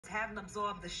hadn't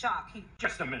absorbed the shock.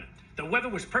 Just a minute. The weather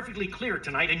was perfectly clear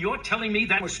tonight, and you're telling me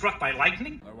that was struck by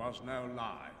lightning? There was no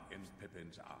lie in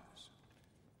Pippin's eyes.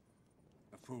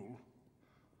 A fool,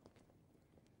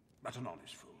 but an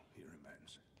honest fool he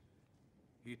remains.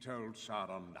 He told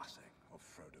Sauron nothing of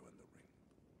Frodo and the ring.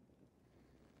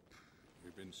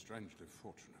 We've been strangely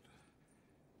fortunate.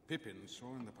 Pippin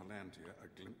saw in the Palantir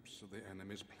a glimpse of the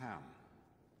enemy's plan.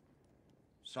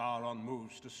 Sauron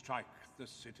moves to strike the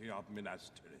city of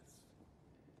Minas Tirith.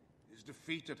 His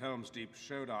defeat at Helm's Deep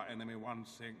showed our enemy one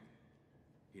thing.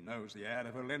 He knows the heir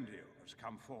of Elendil has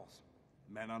come forth.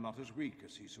 Men are not as weak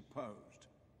as he supposed.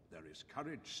 There is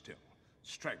courage still,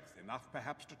 strength enough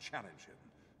perhaps to challenge him.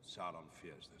 Sauron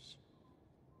fears this.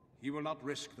 He will not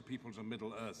risk the peoples of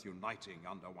Middle-earth uniting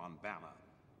under one banner.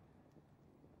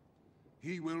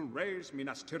 He will raze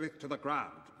Minas Tirith to the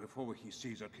ground before he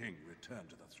sees a king return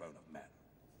to the throne of men.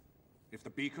 If the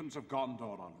beacons of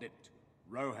Gondor are lit,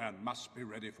 Rohan must be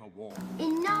ready for war.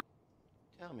 Enough!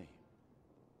 Tell me,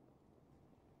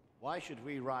 why should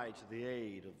we ride to the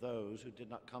aid of those who did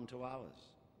not come to ours?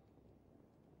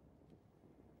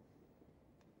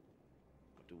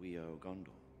 What do we owe Gondor?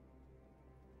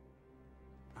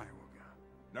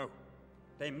 No.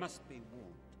 They must be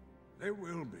warned. They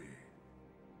will be.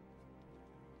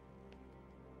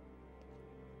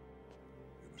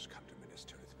 We must come to Minas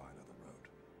Tirith by another road.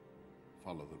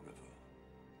 Follow the river.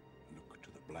 Look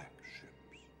to the black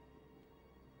ships.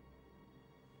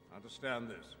 Understand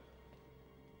this.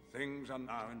 Things are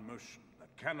now in motion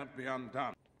that cannot be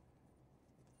undone.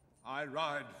 I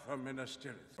ride for Minas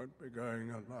Tirith. Won't be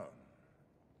going alone.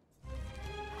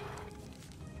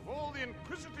 Of all the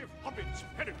inquisitive hobbits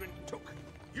Peregrine took,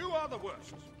 you are the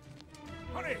worst.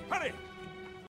 Hurry, hurry!